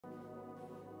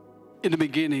In the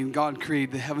beginning, God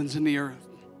created the heavens and the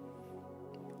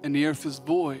earth was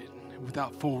void and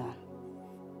without form,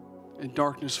 and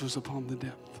darkness was upon the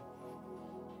depth.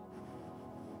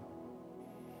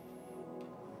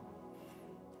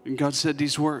 And God said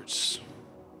these words.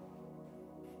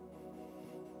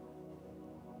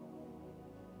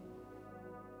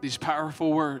 These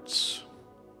powerful words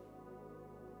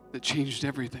that changed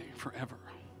everything forever.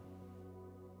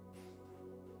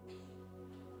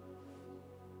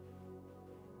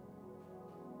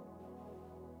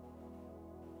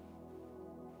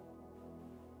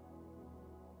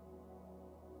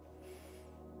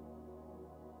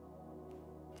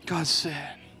 God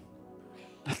said,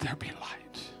 let there be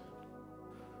light.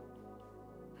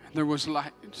 And there was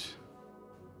light.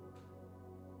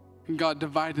 And God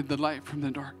divided the light from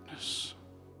the darkness.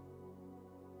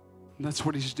 And that's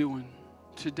what he's doing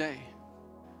today.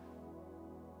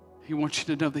 He wants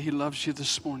you to know that he loves you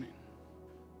this morning.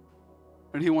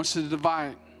 And he wants to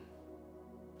divide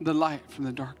the light from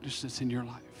the darkness that's in your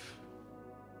life.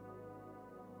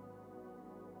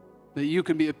 That you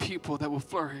can be a people that will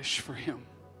flourish for him.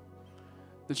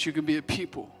 That you can be a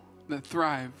people that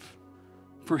thrive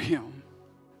for him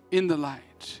in the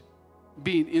light,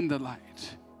 being in the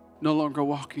light, no longer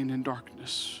walking in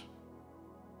darkness.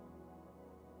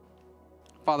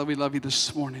 Father, we love you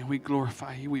this morning. We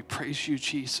glorify you. We praise you,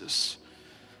 Jesus,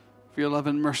 for your love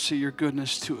and mercy, your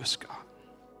goodness to us, God.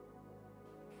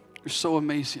 You're so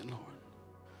amazing, Lord.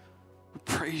 We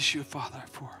praise you, Father,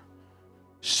 for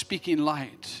speaking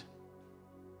light,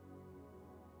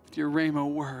 your Rhema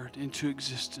word into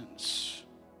existence.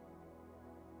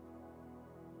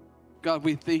 God,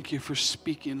 we thank you for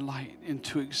speaking light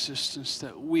into existence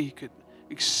that we could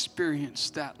experience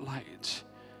that light.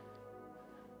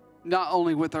 Not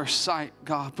only with our sight,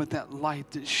 God, but that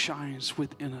light that shines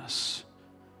within us.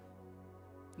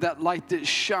 That light that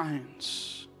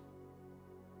shines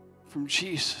from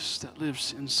Jesus that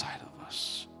lives inside of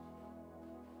us.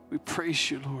 We praise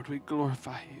you, Lord. We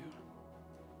glorify you.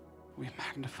 We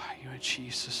magnify you in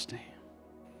Jesus' name.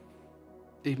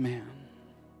 Amen.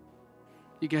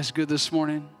 You guys good this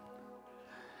morning?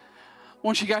 I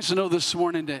want you guys to know this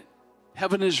morning that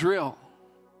heaven is real.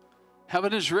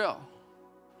 Heaven is real.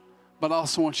 But I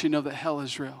also want you to know that hell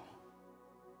is real.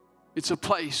 It's a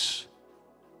place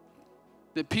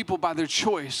that people by their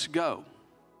choice go.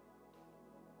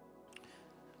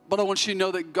 But I want you to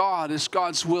know that God, it's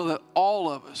God's will that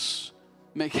all of us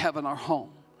make heaven our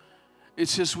home.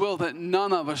 It's his will that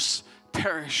none of us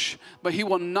perish, but he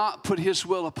will not put his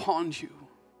will upon you.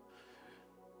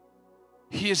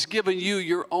 He has given you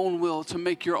your own will to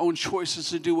make your own choices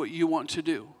to do what you want to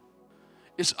do.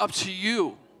 It's up to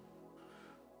you.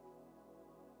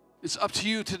 It's up to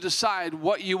you to decide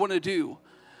what you want to do,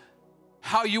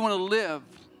 how you want to live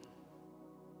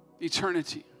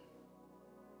eternity.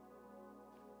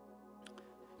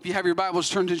 If you have your Bibles,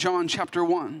 turn to John chapter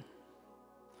 1.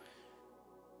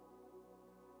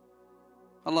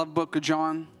 I love the book of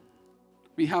John.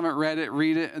 If you haven't read it,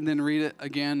 read it, and then read it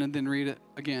again, and then read it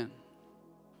again.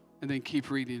 And then keep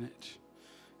reading it.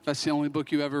 If that's the only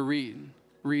book you ever read,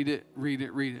 read it, read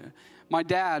it, read it. My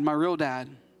dad, my real dad,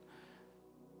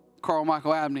 Carl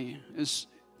Michael Abney, is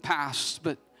passed,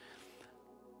 but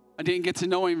I didn't get to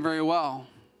know him very well.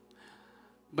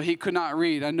 But he could not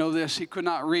read. I know this, he could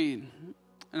not read.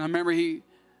 And I remember he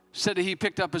said that he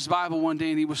picked up his Bible one day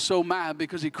and he was so mad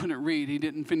because he couldn't read. He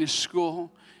didn't finish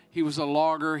school. He was a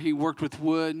logger. He worked with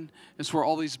wood. That's where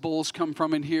all these bowls come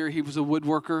from in here. He was a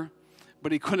woodworker,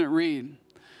 but he couldn't read.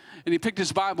 And he picked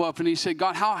his Bible up and he said,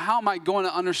 God, how am I going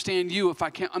to understand you if I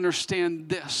can't understand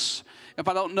this? If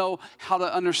I don't know how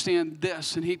to understand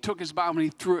this? And he took his Bible and he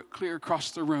threw it clear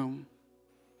across the room.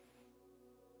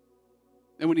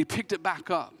 And when he picked it back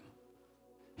up,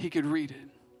 he could read it.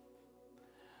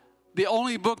 The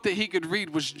only book that he could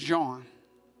read was John.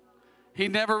 He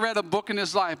never read a book in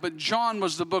his life, but John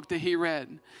was the book that he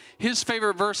read. His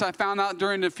favorite verse I found out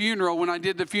during the funeral, when I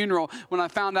did the funeral, when I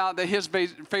found out that his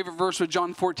favorite verse was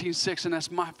John 14:6, and that's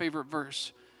my favorite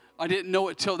verse. I didn't know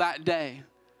it till that day.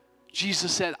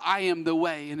 Jesus said, I am the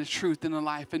way and the truth and the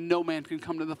life, and no man can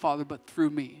come to the Father but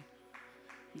through me.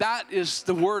 That is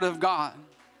the word of God.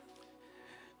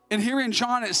 And here in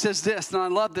John it says this, and I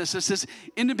love this. It says,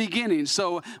 in the beginning.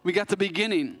 So we got the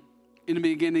beginning. In the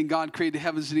beginning, God created the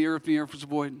heavens and the earth was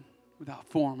void without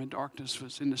form, and darkness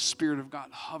was, and the Spirit of God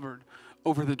hovered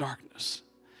over the darkness.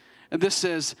 And this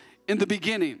says, in the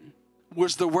beginning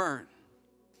was the Word,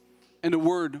 and the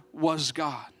Word was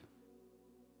God,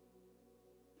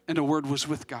 and the Word was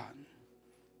with God.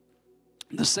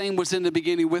 The same was in the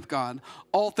beginning with God.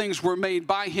 All things were made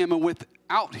by him, and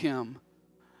without him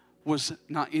was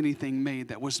not anything made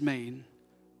that was made.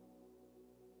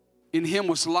 In him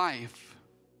was life,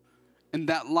 and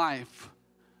that life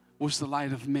was the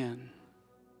light of men.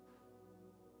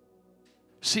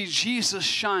 See, Jesus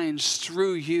shines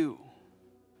through you.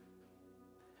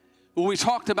 When we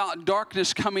talked about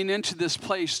darkness coming into this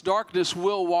place, darkness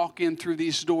will walk in through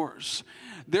these doors.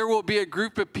 There will be a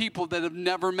group of people that have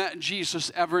never met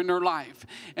Jesus ever in their life.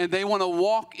 And they want to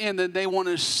walk in and they want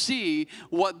to see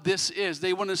what this is.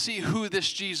 They want to see who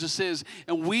this Jesus is.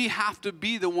 And we have to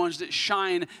be the ones that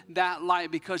shine that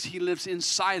light because he lives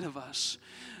inside of us.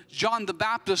 John the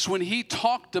Baptist, when he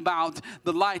talked about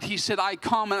the light, he said, I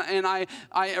come and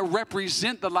I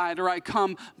represent the light, or I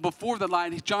come before the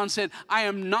light. John said, I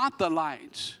am not the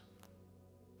light,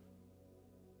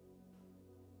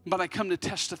 but I come to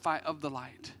testify of the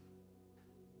light.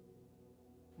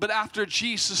 But after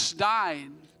Jesus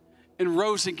died and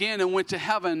rose again and went to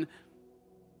heaven,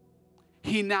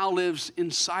 he now lives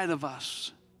inside of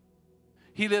us.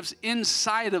 He lives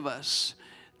inside of us.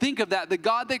 Think of that. The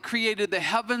God that created the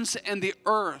heavens and the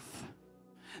earth,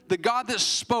 the God that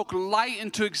spoke light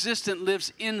into existence,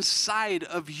 lives inside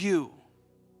of you.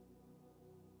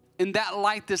 And that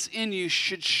light that's in you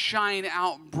should shine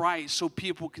out bright so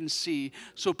people can see,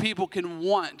 so people can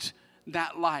want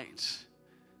that light.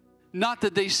 Not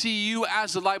that they see you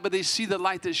as the light, but they see the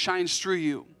light that shines through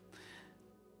you.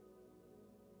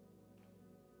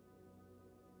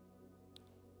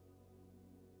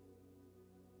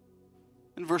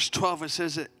 In verse 12 it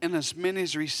says, and as many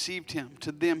as received him,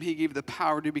 to them he gave the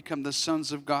power to become the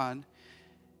sons of God,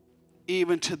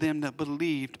 even to them that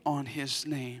believed on his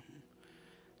name.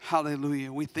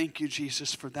 Hallelujah. We thank you,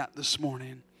 Jesus, for that this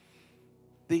morning.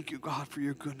 Thank you, God, for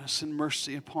your goodness and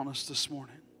mercy upon us this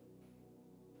morning.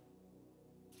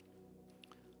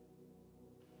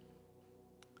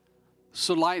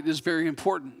 So light is very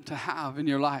important to have in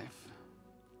your life.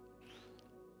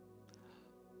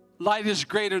 Light is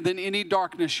greater than any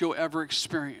darkness you'll ever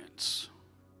experience.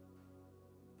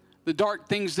 The dark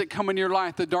things that come in your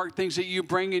life, the dark things that you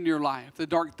bring in your life, the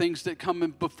dark things that come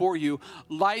in before you,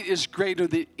 light is greater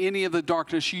than any of the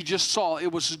darkness. You just saw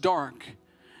it was dark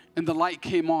and the light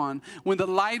came on. When the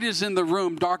light is in the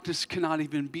room, darkness cannot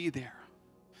even be there.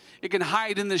 It can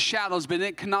hide in the shadows, but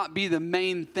it cannot be the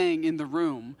main thing in the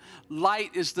room.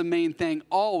 Light is the main thing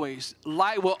always.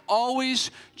 Light will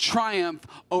always triumph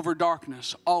over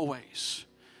darkness, always.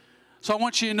 So I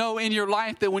want you to know in your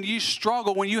life that when you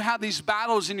struggle, when you have these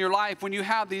battles in your life, when you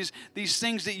have these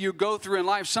things that you go through in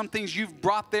life, some things you've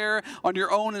brought there on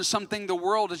your own and something the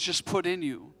world has just put in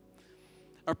you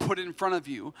or put in front of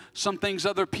you. Some things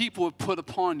other people have put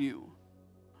upon you.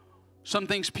 Some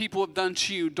things people have done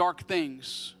to you, dark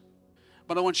things.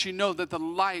 But I want you to know that the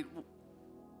light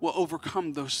will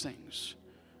overcome those things.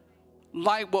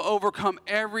 Light will overcome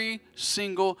every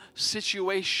single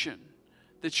situation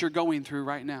that you're going through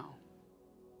right now.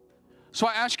 So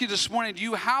I ask you this morning, do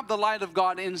you have the light of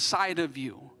God inside of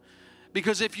you?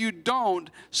 Because if you don't,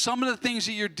 some of the things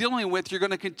that you're dealing with, you're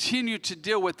going to continue to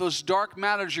deal with. Those dark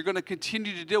matters you're going to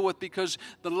continue to deal with because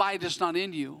the light is not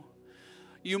in you.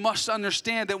 You must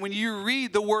understand that when you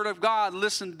read the Word of God,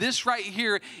 listen, this right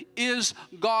here is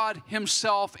God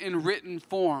himself in written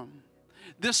form.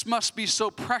 This must be so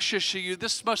precious to you.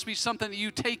 This must be something that you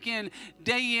take in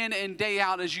and day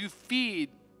out as you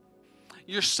feed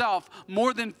yourself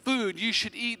more than food. You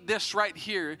should eat this right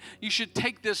here. You should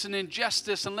take this and ingest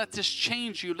this and let this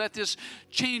change you. Let this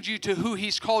change you to who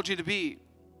he's called you to be.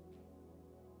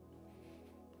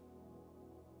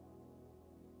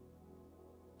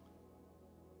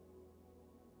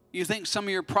 You think some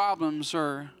of your problems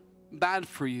are bad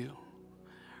for you,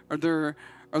 or they're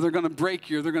going to break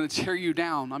you, or they're going to tear you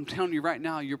down. I'm telling you right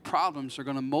now, your problems are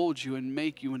going to mold you and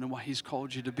make you into what he's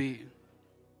called you to be.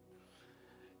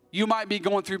 You might be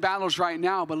going through battles right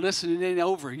now, but listen, it ain't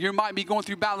over. You might be going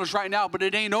through battles right now, but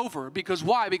it ain't over. Because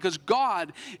why? Because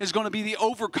God is going to be the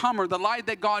overcomer. The light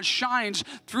that God shines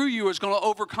through you is going to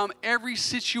overcome every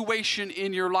situation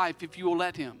in your life if you will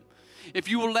let him. If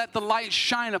you will let the light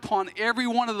shine upon every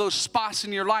one of those spots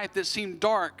in your life that seem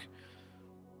dark,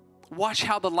 watch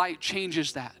how the light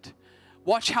changes that.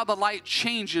 Watch how the light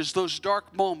changes those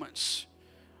dark moments.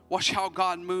 Watch how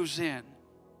God moves in.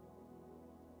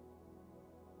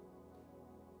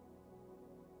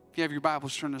 If you have your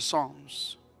Bibles, turn to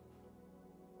Psalms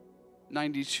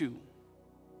 92,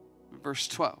 verse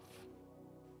 12.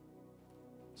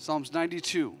 Psalms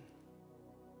 92.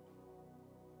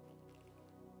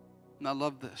 And I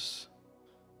love this.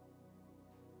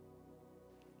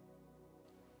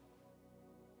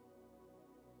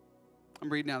 I'm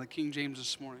reading out of King James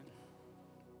this morning.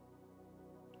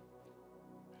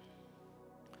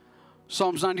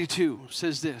 Psalms 92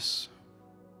 says this.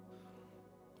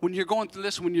 When you're going through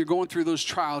this, when you're going through those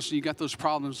trials and you got those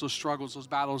problems, those struggles, those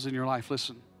battles in your life,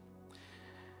 listen.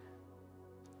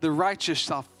 The righteous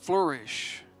shall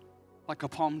flourish like a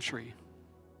palm tree.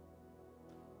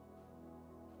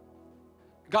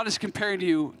 God is comparing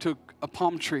you to a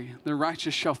palm tree. The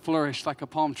righteous shall flourish like a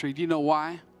palm tree. Do you know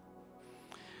why?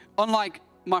 Unlike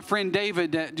my friend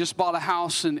David that just bought a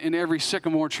house and every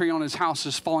sycamore tree on his house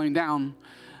is falling down.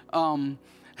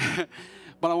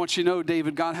 But I want you to know,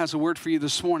 David, God has a word for you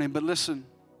this morning. But listen,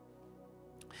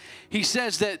 he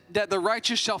says that the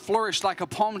righteous shall flourish like a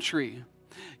palm tree.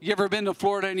 You ever been to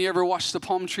Florida and you ever watched the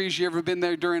palm trees? You ever been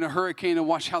there during a hurricane and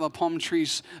watched how the palm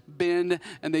trees bend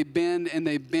and they bend and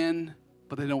they bend,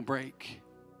 but they don't break?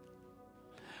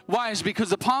 Why? Is because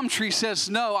the palm tree says,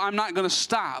 no, I'm not going to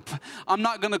stop. I'm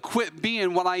not going to quit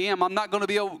being what I am. I'm not going to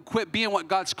be able to quit being what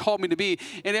God's called me to be.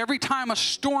 And every time a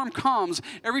storm comes,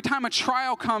 every time a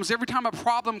trial comes, every time a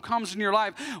problem comes in your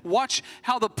life, watch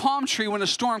how the palm tree, when a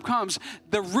storm comes,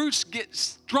 the roots get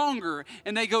stronger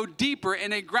and they go deeper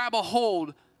and they grab a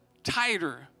hold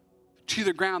tighter to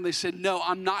the ground. They said, no,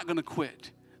 I'm not going to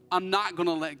quit. I'm not going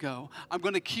to let go. I'm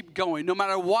going to keep going. No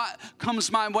matter what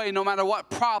comes my way, no matter what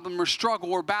problem or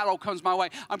struggle or battle comes my way,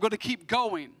 I'm going to keep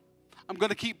going. I'm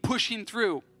going to keep pushing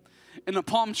through. And the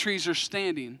palm trees are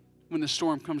standing when the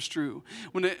storm comes through.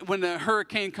 When the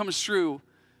hurricane comes through,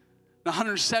 the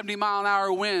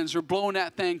 170-mile-an-hour winds are blowing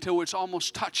that thing till it's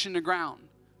almost touching the ground.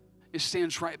 It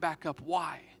stands right back up.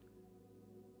 Why?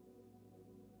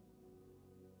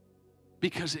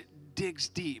 Because it digs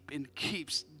deep and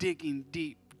keeps digging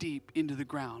deep into the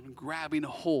ground, grabbing a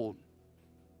hold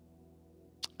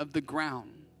of the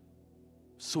ground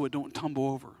so it don't tumble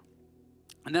over.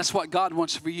 And that's what God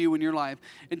wants for you in your life.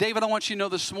 And David, I want you to know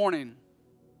this morning,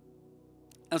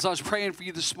 as I was praying for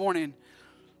you this morning,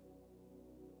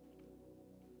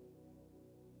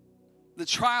 the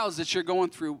trials that you're going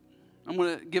through, I'm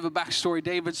going to give a backstory.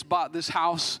 David's bought this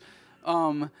house.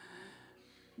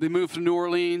 They moved to New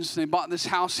Orleans. They bought this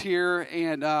house here,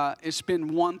 and it's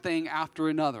been one thing after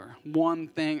another. One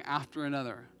thing after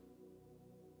another.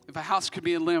 If a house could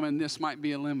be a lemon, this might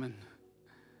be a lemon.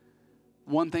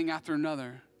 One thing after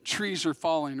another. Trees are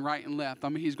falling right and left. I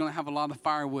mean, he's going to have a lot of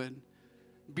firewood.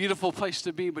 Beautiful place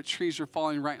to be, but trees are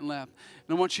falling right and left.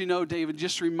 And I want you to know, David,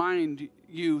 just remind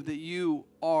you that you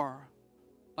are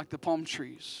like the palm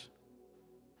trees.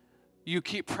 You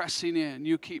keep pressing in.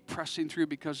 You keep pressing through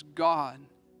because God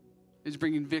is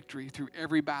bringing victory through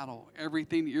every battle,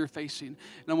 everything that you're facing.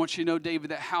 And I want you to know,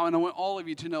 David, and I want all of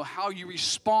you to know how you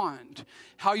respond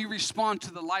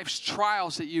to the life's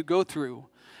trials that you go through.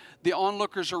 The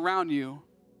onlookers around you,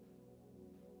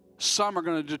 some are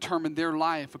going to determine their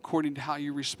life according to how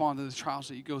you respond to the trials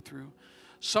that you go through.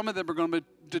 Some of them are going to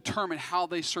determine how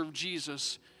they serve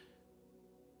Jesus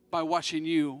by watching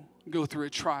you go through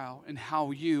a trial and how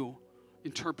you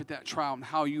interpret that trial and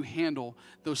how you handle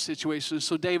those situations.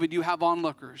 So, David, you have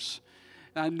onlookers.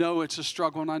 And I know it's a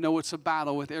struggle and I know it's a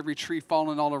battle with every tree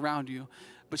falling all around you.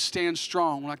 But stand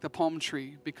strong like the palm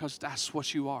tree because that's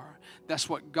what you are. That's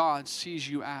what God sees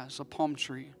you as, a palm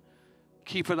tree.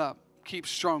 Keep it up. Keep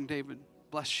strong, David.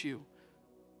 Bless you.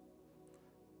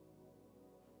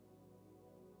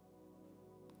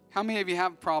 How many of you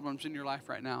have problems in your life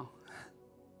right now?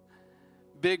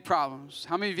 Big problems.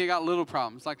 How many of you got little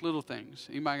problems, like little things?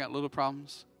 Anybody got little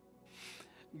problems?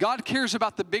 God cares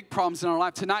about the big problems in our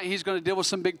life. Tonight, he's going to deal with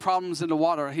some big problems in the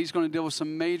water. He's going to deal with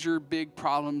some major big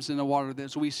problems in the water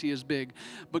that we see as big.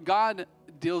 But God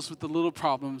deals with the little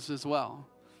problems as well.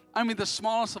 I mean, the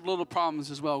smallest of little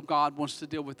problems as well, God wants to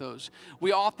deal with those.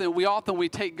 We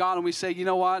take God and we say, you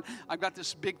know what? I've got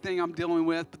this big thing I'm dealing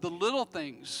with. But the little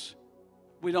things,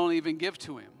 we don't even give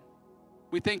to him.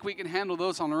 We think we can handle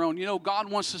those on our own. You know,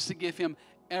 God wants us to give him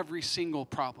every single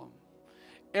problem.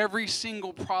 Every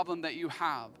single problem that you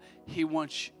have, he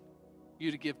wants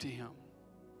you to give to him.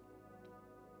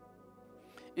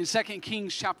 In 2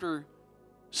 Kings chapter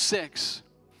 6,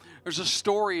 there's a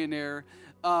story in there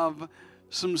of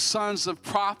some sons of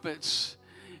prophets.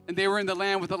 And they were in the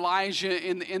land with Elijah,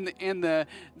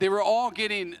 they were all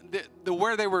getting,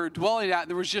 where they were dwelling at,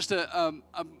 there was just a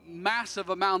massive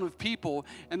amount of people,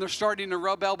 and they're starting to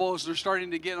rub elbows, they're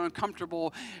starting to get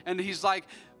uncomfortable, and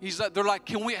they're like,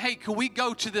 can we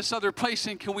go to this other place,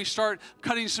 and can we start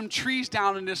cutting some trees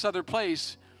down in this other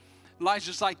place?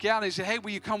 Elijah's like, yeah, and they said, hey,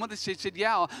 will you come with us? He said,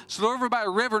 yeah. So they're over by a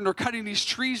river, and they're cutting these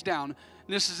trees down,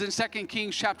 and this is in 2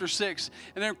 Kings chapter 6,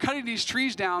 and they're cutting these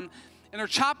trees down, and they're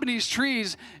chopping these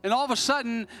trees, and all of a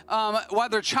sudden, while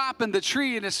they're chopping the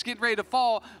tree and it's getting ready to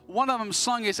fall, one of them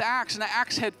slung his axe, and the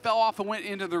axe head fell off and went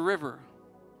into the river,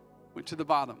 went to the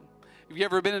bottom. If you've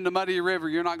ever been in a muddy river,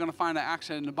 you're not going to find an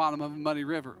accident in the bottom of a muddy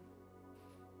river.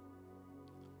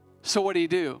 So what did he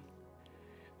do?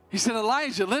 He said,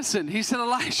 Elijah, listen. He said,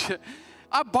 Elijah,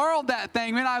 I borrowed that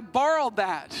thing, man. I borrowed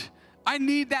that. I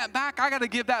need that back. I got to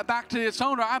give that back to its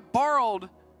owner. I borrowed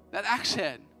that axe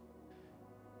head.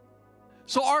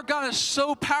 So our God is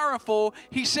so powerful.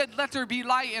 He said, let there be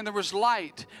light, and there was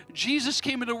light. Jesus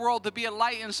came into the world to be a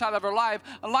light inside of our life.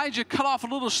 Elijah cut off a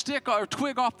little stick or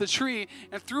twig off the tree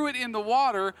and threw it in the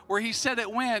water where he said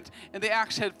it went, and the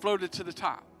axe head floated to the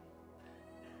top.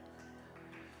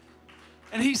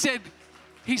 And he said,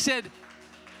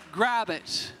 grab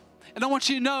it. And I want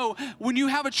you to know, when you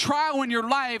have a trial in your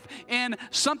life and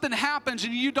something happens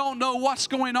and you don't know what's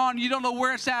going on, you don't know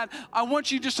where it's at, I want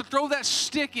you just to throw that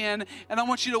stick in, and I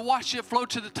want you to watch it float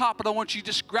to the top, and I want you to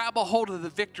just grab a hold of the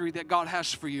victory that God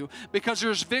has for you. Because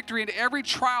there's victory in every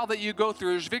trial that you go through.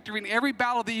 There's victory in every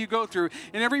battle that you go through.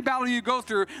 In every battle you go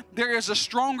through, there is a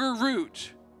stronger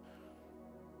root.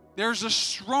 There's a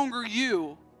stronger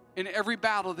you in every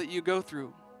battle that you go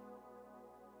through.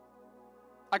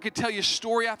 I could tell you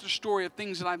story after story of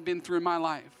things that I've been through in my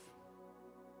life.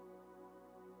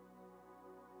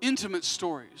 Intimate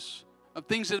stories of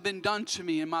things that have been done to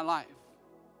me in my life.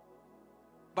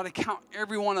 But I count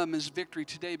every one of them as victory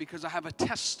today because I have a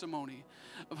testimony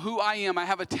of who I am. I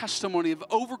have a testimony of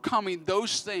overcoming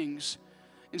those things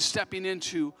and stepping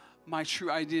into my true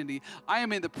identity. I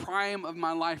am in the prime of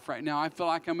my life right now. I feel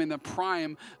like I'm in the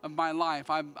prime of my life.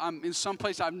 I'm in some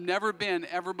place I've never been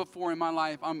ever before in my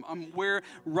life. I'm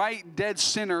right dead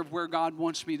center of where God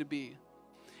wants me to be.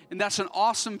 And that's an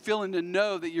awesome feeling to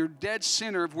know that you're dead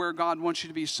center of where God wants you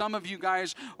to be. Some of you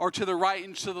guys are to the right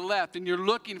and to the left, and you're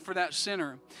looking for that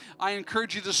center. I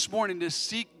encourage you this morning to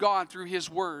seek God through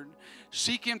His Word.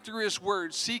 Seek Him through His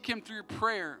Word. Seek Him through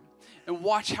prayer. And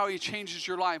watch how He changes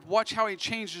your life. Watch how He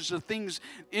changes the things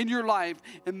in your life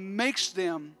and makes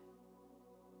them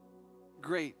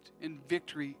great. And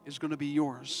victory is going to be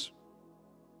yours.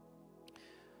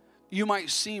 You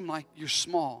might seem like you're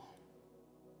small.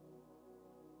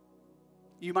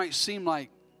 You might seem like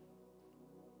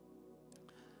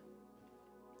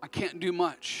I can't do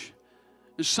much.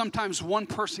 And sometimes one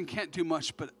person can't do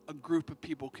much, but a group of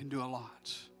people can do a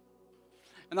lot.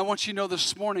 And I want you to know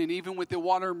this morning, even with the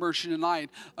water immersion tonight,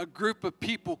 a group of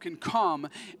people can come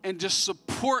and just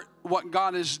support what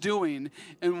God is doing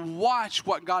and watch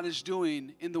what God is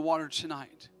doing in the water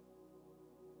tonight.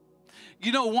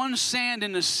 You know, one sand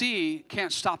in the sea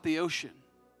can't stop the ocean,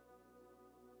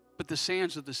 but the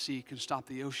sands of the sea can stop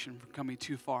the ocean from coming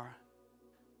too far.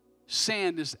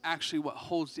 Sand is actually what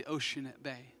holds the ocean at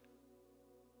bay.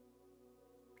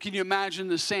 Can you imagine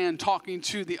the sand talking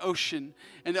to the ocean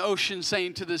and the ocean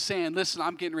saying to the sand, listen,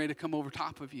 I'm getting ready to come over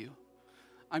top of you.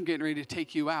 I'm getting ready to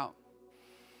take you out.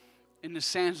 And the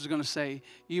sand is going to say,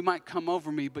 you might come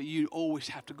over me, but you always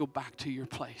have to go back to your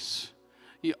place.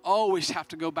 You always have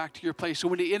to go back to your place. So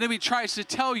when the enemy tries to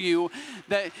tell you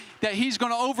that he's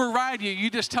going to override you,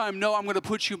 you just tell him, no, I'm going to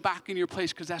put you back in your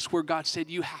place because that's where God said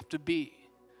you have to be.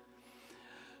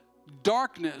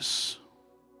 Darkness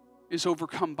is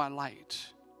overcome by light.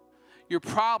 Your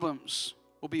problems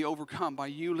will be overcome by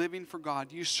you living for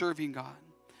God, you serving God.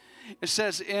 It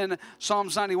says in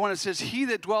Psalms 91, it says, he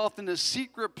that dwelleth in the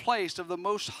secret place of the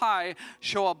Most High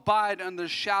shall abide under the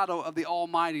shadow of the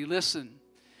Almighty. Listen,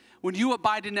 when you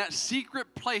abide in that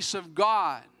secret place of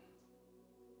God,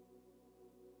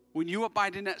 when you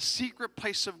abide in that secret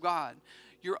place of God,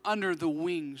 you're under the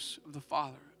wings of the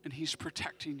Father, and He's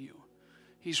protecting you.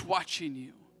 He's watching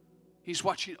you. He's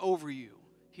watching over you.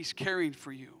 He's caring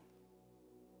for you.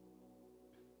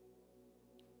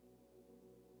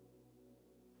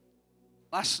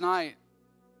 Last night,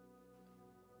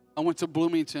 I went to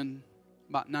Bloomington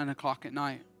about 9 o'clock at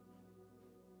night.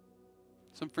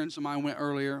 Some friends of mine went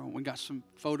earlier, and we got some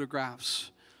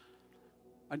photographs.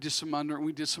 We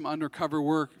did some undercover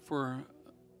work for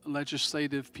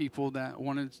legislative people that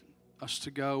wanted us to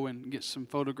go and get some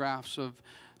photographs of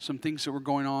some things that were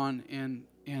going on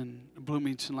in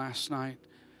Bloomington last night.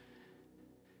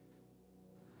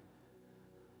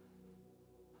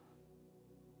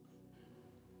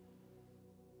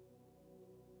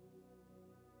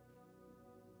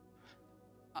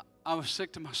 I was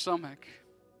sick to my stomach.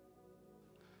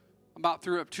 About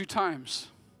threw up 2 times.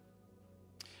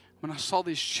 When I saw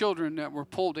these children that were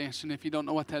pole dancing, if you don't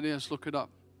know what that is, look it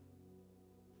up.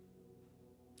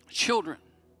 Children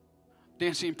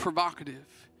dancing provocative.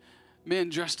 Men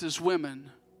dressed as women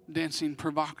dancing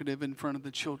provocative in front of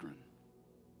the children.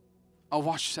 I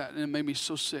watched that and it made me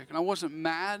so sick. And I wasn't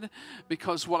mad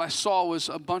because what I saw was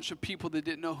a bunch of people that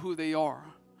didn't know who they are.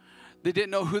 They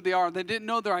didn't know who they are. They didn't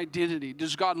know their identity.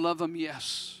 Does God love them?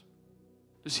 Yes.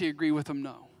 Does he agree with them?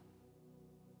 No.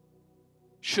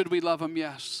 Should we love them?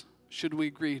 Yes. Should we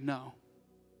agree? No.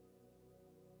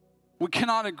 We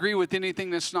cannot agree with anything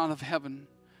that's not of heaven.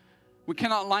 We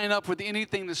cannot line up with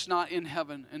anything that's not in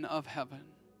heaven and of heaven.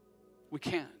 We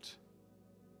can't.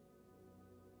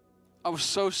 I was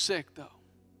so sick, though.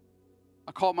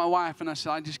 I called my wife and I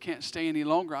said, I just can't stay any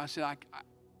longer. I said,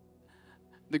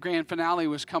 the grand finale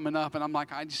was coming up, and I'm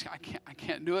like, I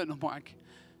can't do it no more.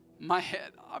 My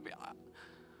head,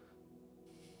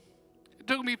 it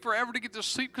took me forever to get to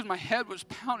sleep because my head was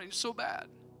pounding so bad.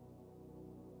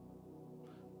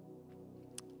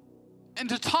 And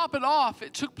to top it off,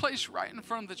 it took place right in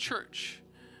front of the church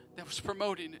that was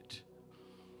promoting it.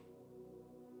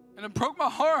 And it broke my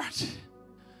heart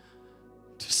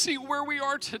to see where we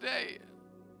are today.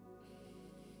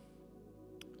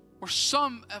 Where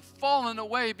some have fallen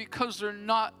away because they're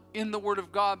not in the Word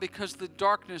of God, because the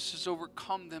darkness has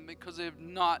overcome them, because they have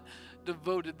not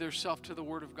devoted themselves to the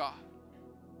Word of God.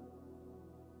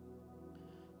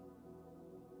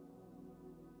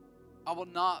 I will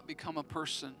not become a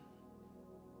person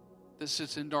that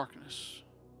sits in darkness.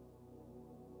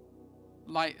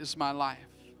 Light is my life.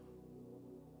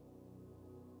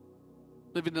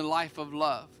 Living the life of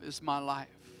love is my life.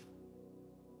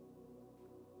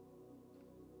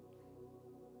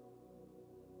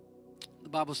 The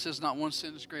Bible says not one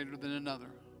sin is greater than another.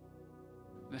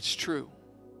 That's true.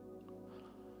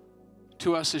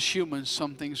 To us as humans,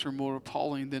 some things are more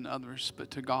appalling than others,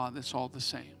 but to God, that's all the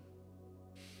same.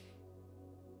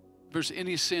 If there's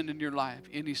any sin in your life,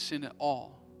 any sin at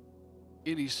all,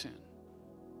 any sin,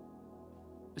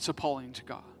 it's appalling to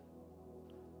God.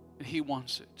 And He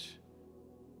wants it.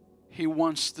 He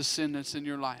wants the sin that's in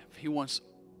your life. He wants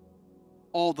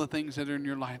all the things that are in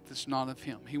your life that's not of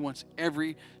Him. He wants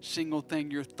every single thing.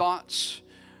 Your thoughts,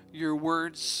 your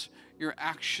words, your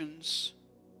actions.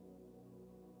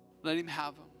 Let Him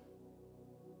have them.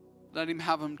 Let Him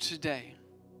have them today.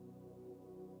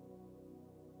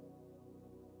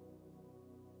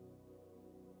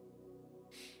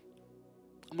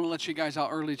 I'm going to let you guys out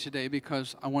early today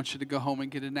because I want you to go home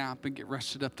and get a nap and get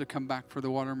rested up to come back for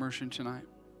the water immersion tonight.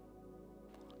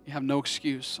 You have no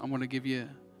excuse. I'm going to give you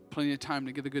plenty of time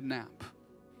to get a good nap.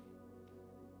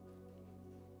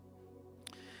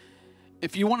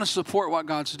 If you want to support what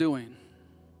God's doing,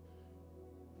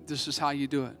 this is how you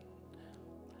do it.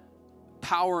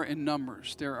 Power in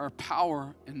numbers. There are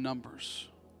power in numbers.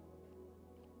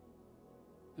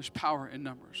 There's power in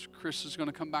numbers. Chris is going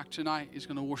to come back tonight. He's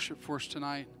going to worship for us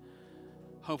tonight.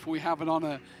 Hopefully we have it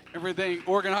on everything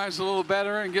organized a little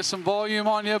better and get some volume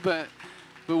on you, but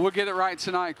we'll get it right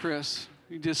tonight, Chris.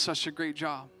 You did such a great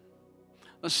job.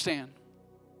 Let's stand.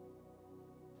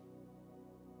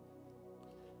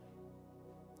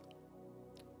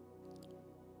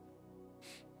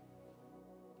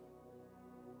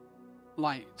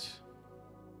 Light.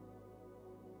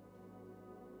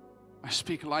 I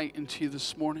speak light into you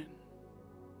this morning.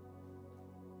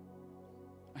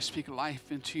 I speak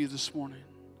life into you this morning.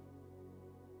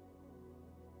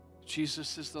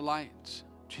 Jesus is the light.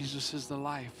 Jesus is the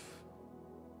life.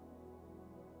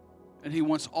 And He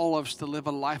wants all of us to live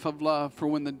a life of love for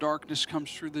when the darkness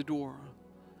comes through the door.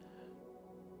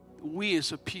 We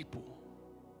as a people,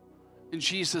 and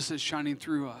Jesus is shining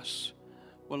through us,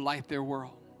 will light their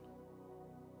world.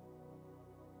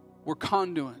 We're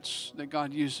conduits that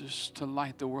God uses to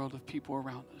light the world of people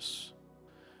around us.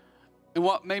 And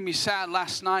what made me sad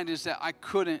last night is that I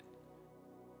couldn't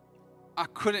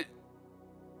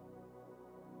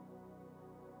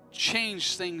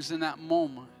change things in that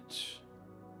moment.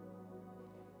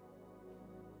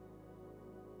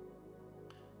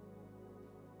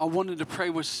 I wanted to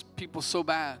pray with people so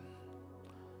bad,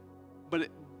 but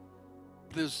it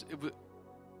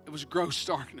was gross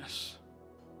darkness.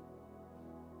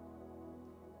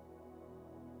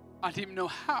 I didn't even know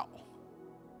how.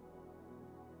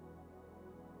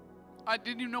 I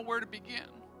didn't even know where to begin.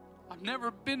 I've never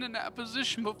been in that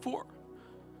position before.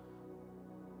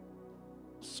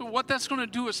 So what that's going to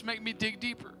do is make me dig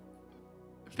deeper.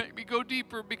 Make me go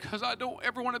deeper, because I don't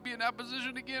ever want to be in that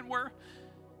position again where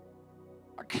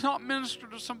I cannot minister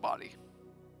to somebody.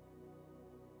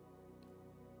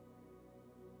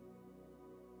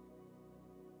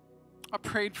 I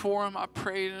prayed for him. I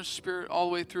prayed in the Spirit all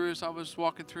the way through as I was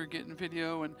walking through getting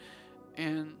video,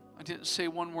 and I didn't say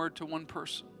one word to one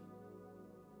person.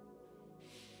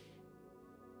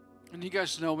 And you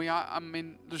guys know me. I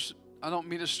mean, I don't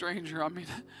mean a stranger. I mean,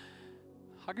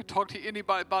 I could talk to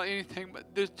anybody about anything, but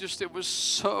it was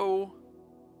so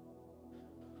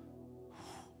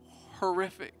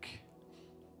horrific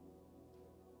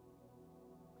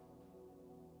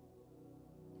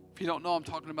If you don't know, I'm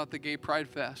talking about the Gay Pride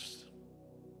Fest.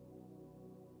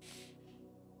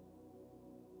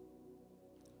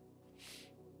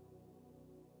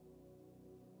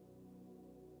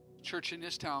 Church in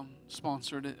this town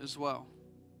sponsored it as well.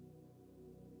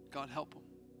 God help them.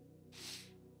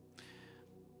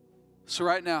 So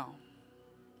right now,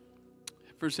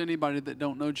 if there's anybody that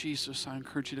don't know Jesus, I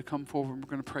encourage you to come forward.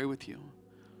 We're going to pray with you.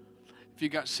 If you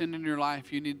got sin in your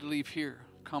life, you need to leave here.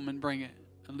 Come and bring it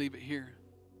and leave it here.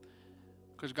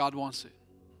 Because God wants it.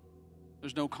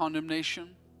 There's no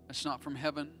condemnation. That's not from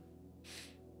heaven.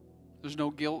 There's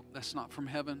no guilt. That's not from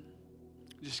heaven.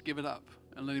 Just give it up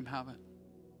and let Him have it.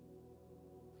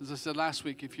 As I said last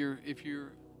week, if you're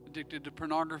addicted to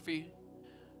pornography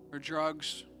or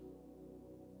drugs,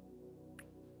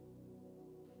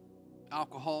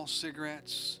 alcohol,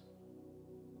 cigarettes,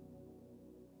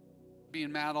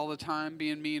 being mad all the time,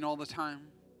 being mean all the time,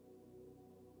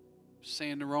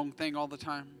 saying the wrong thing all the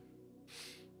time,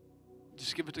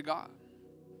 just give it to God.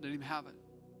 Let Him have it.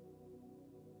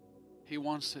 He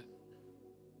wants it.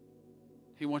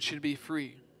 He wants you to be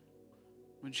free.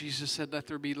 When Jesus said, let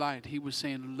there be light, He was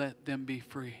saying, let them be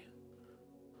free.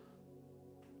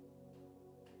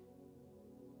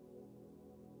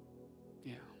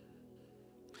 Yeah.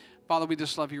 Father, we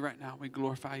just love You right now. We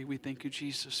glorify You. We thank You,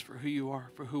 Jesus, for who You are,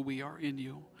 for who we are in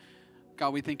You.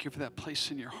 God, we thank You for that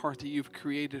place in Your heart that You've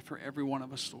created for every one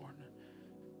of us, Lord.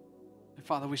 And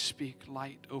Father, we speak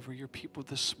light over Your people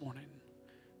this morning.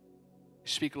 We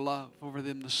speak love over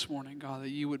them this morning, God, that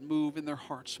You would move in their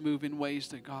hearts, move in ways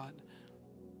that, God,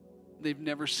 they've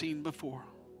never seen before.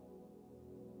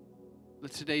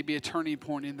 Let today be a turning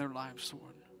point in their lives,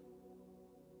 Lord,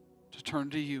 to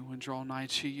turn to You and draw nigh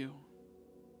to You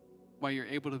while You're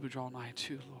able to draw nigh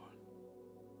to, Lord.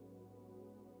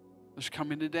 There's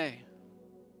coming a day.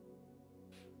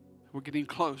 We're getting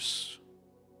close.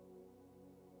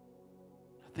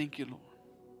 Thank You, Lord.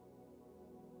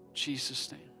 In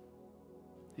Jesus' name,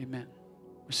 amen.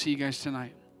 We'll see you guys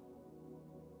tonight.